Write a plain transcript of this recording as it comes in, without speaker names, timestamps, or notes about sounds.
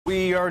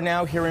We are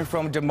now hearing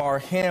from Damar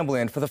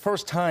Hamlin. For the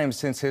first time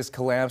since his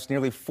collapse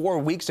nearly 4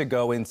 weeks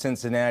ago in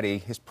Cincinnati,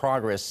 his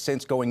progress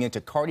since going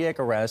into cardiac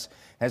arrest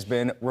has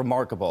been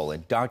remarkable,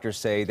 and doctors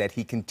say that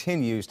he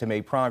continues to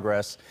make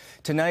progress.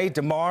 Tonight,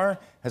 Damar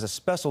has a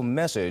special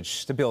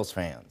message to Bills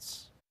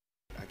fans.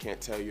 I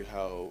can't tell you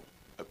how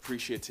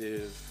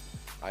appreciative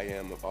I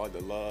am of all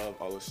the love,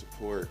 all the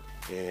support,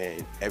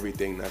 and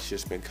everything that's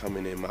just been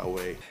coming in my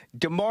way.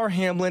 Damar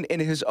Hamlin,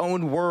 in his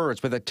own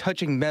words, with a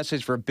touching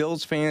message for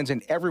Bills fans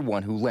and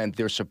everyone who lent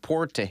their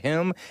support to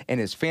him and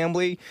his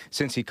family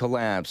since he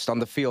collapsed on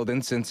the field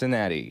in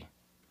Cincinnati.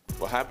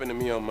 What happened to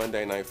me on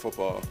Monday Night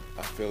Football,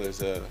 I feel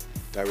is a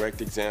direct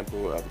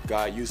example of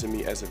God using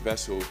me as a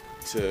vessel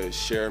to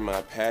share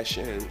my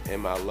passion and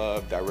my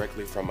love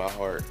directly from my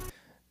heart.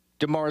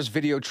 Damar's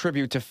video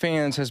tribute to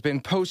fans has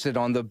been posted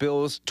on the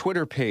Bills'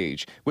 Twitter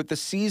page. With the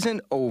season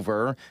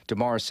over,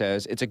 Damar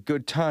says it's a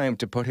good time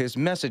to put his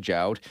message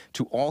out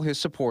to all his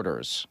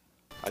supporters.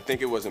 I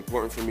think it was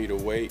important for me to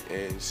wait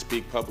and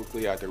speak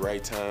publicly at the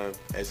right time,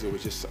 as it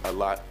was just a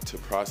lot to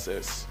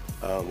process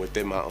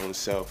within my own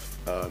self,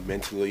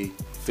 mentally,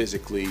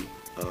 physically,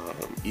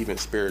 even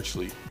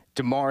spiritually.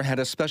 Damar had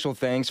a special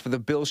thanks for the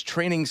Bills'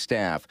 training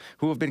staff,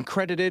 who have been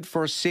credited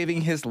for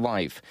saving his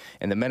life,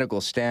 and the medical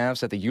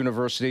staffs at the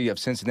University of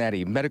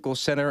Cincinnati Medical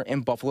Center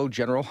and Buffalo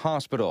General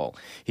Hospital.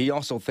 He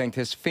also thanked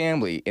his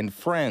family and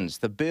friends,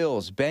 the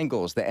Bills,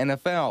 Bengals, the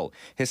NFL,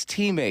 his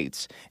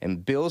teammates,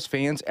 and Bills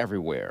fans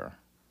everywhere.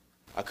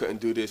 I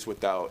couldn't do this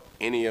without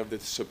any of the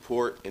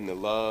support and the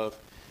love,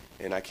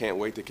 and I can't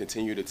wait to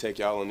continue to take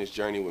y'all on this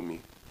journey with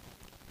me.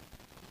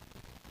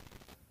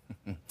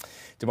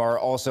 Damar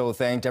also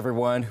thanked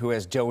everyone who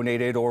has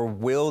donated or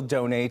will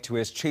donate to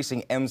his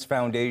Chasing M's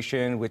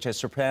Foundation, which has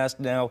surpassed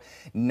now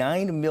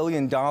 $9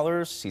 million.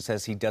 He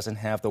says he doesn't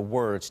have the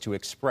words to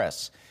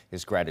express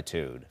his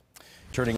gratitude.